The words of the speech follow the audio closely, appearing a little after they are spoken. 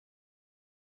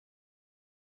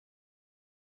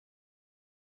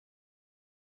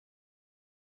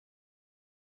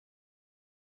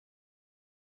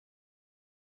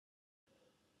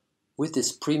With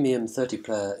this premium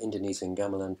 30-player Indonesian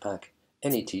Gamelan pack,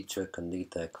 any teacher can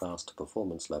lead their class to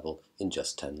performance level in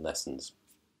just 10 lessons.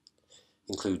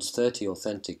 Includes 30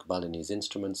 authentic Balinese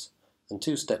instruments and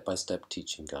 2 step-by-step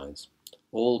teaching guides,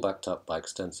 all backed up by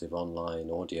extensive online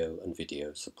audio and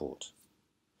video support.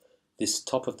 This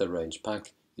top-of-the-range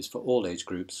pack is for all age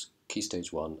groups, Key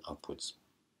Stage 1 upwards.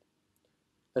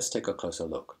 Let's take a closer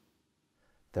look.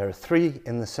 There are 3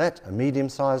 in the set, a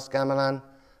medium-sized gamelan,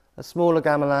 a smaller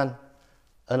gamelan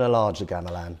and a larger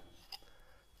gamelan.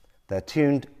 They're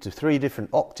tuned to 3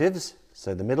 different octaves,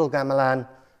 so the middle gamelan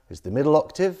is the middle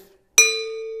octave,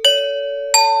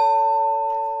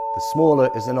 the smaller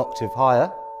is an octave higher,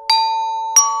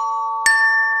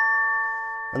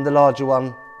 and the larger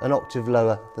one an octave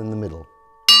lower than the middle.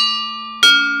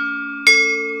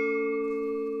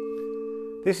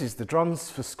 This is the Drums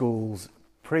for Schools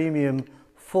premium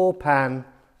 4-pan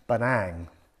Bonang.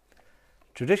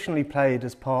 Traditionally played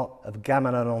as part of a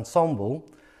gamelan ensemble,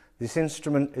 this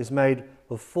instrument is made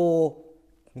of 4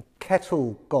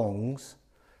 kettle gongs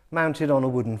mounted on a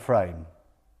wooden frame.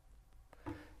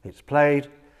 It's played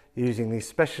using these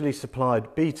specially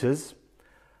supplied beaters,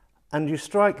 and you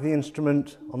strike the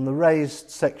instrument on the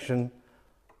raised section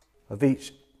of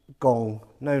each gong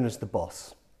known as the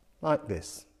boss, like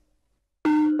this.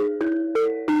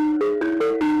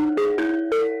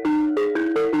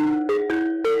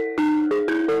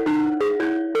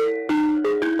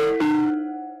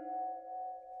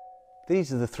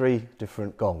 These are the 3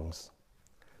 different gongs.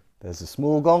 There's a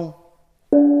small gong,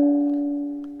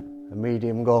 a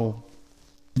medium gong,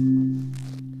 and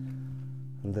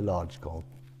the large gong.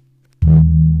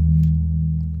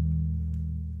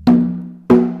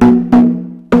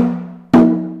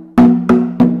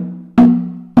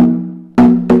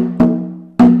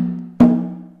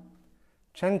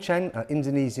 Ceng Ceng are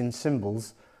Indonesian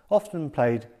cymbals, often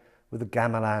played with a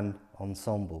gamelan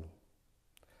ensemble.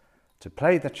 To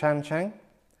play the Ceng Ceng,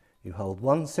 you hold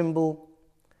one cymbal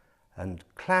and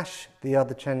clash the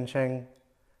other Ceng Ceng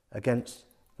against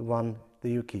the one that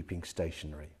you're keeping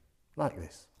stationary, like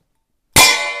this.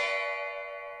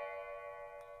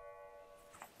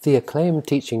 The acclaimed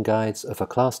teaching guides are for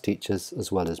class teachers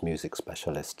as well as music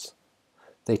specialists.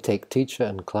 They take teacher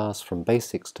and class from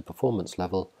basics to performance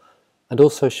level and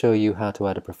also show you how to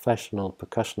add a professional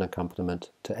percussion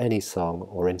accompaniment to any song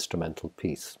or instrumental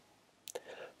piece.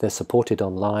 They're supported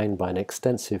online by an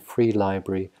extensive free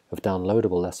library of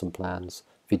downloadable lesson plans,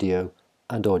 video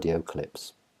and audio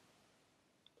clips.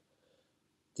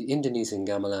 The Indonesian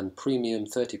Gamelan Premium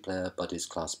 30-player Buddies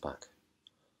class pack.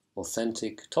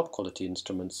 Authentic, top-quality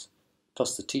instruments,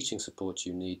 plus the teaching support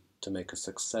you need to make a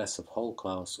success of whole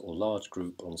class or large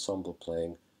group ensemble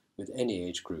playing with any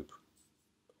age group.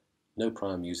 No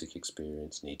prior music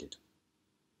experience needed.